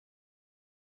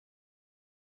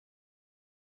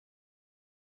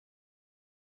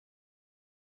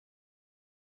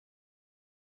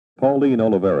Pauline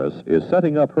Oliveros is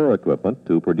setting up her equipment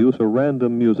to produce a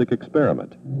random music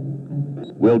experiment.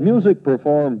 Will music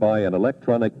performed by an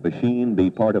electronic machine be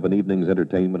part of an evening's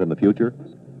entertainment in the future?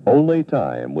 Only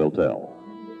time will tell.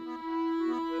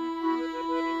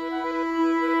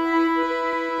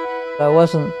 I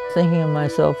wasn't thinking of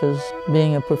myself as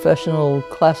being a professional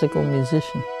classical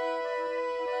musician.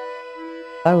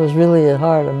 I was really at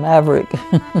heart a maverick.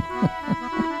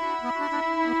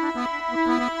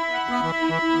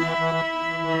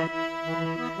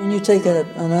 When you take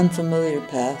an unfamiliar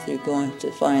path, you're going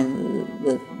to find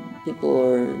that people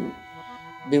are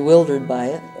bewildered by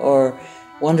it or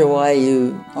wonder why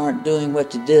you aren't doing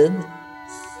what you did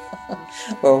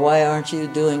or why aren't you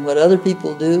doing what other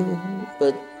people do.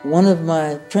 But one of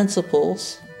my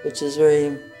principles, which is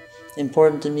very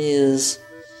important to me, is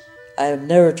I've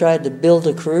never tried to build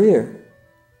a career.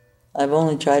 I've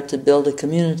only tried to build a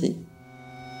community.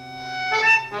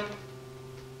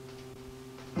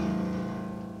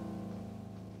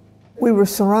 We were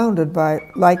surrounded by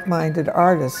like-minded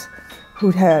artists who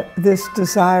had this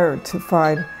desire to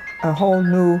find a whole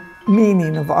new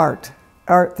meaning of art,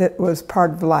 art that was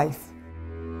part of life.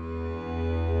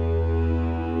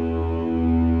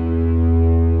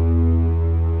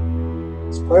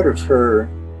 It's part of her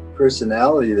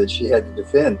personality that she had to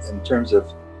defend in terms of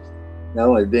not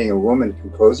only being a woman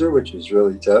composer, which was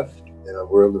really tough in a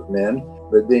world of men,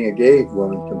 but being a gay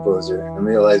woman composer and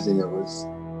realizing it was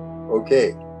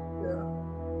okay.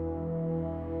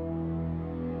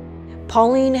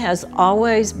 Pauline has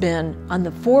always been on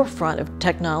the forefront of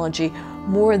technology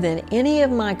more than any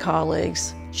of my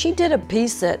colleagues. She did a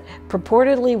piece that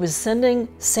purportedly was sending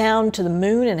sound to the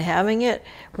moon and having it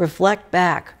reflect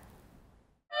back.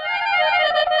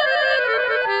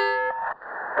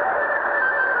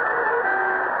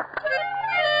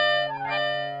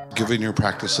 Given your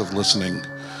practice of listening,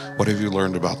 what have you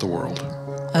learned about the world?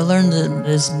 I learned that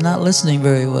it's not listening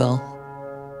very well.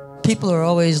 People are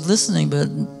always listening, but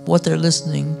what they're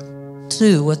listening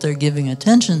to, what they're giving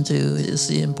attention to, is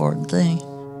the important thing.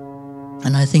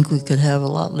 And I think we could have a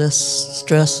lot less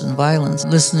stress and violence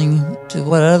listening to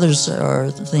what others are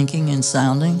thinking and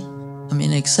sounding. I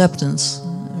mean, acceptance,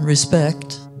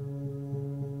 respect,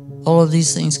 all of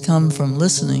these things come from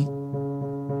listening.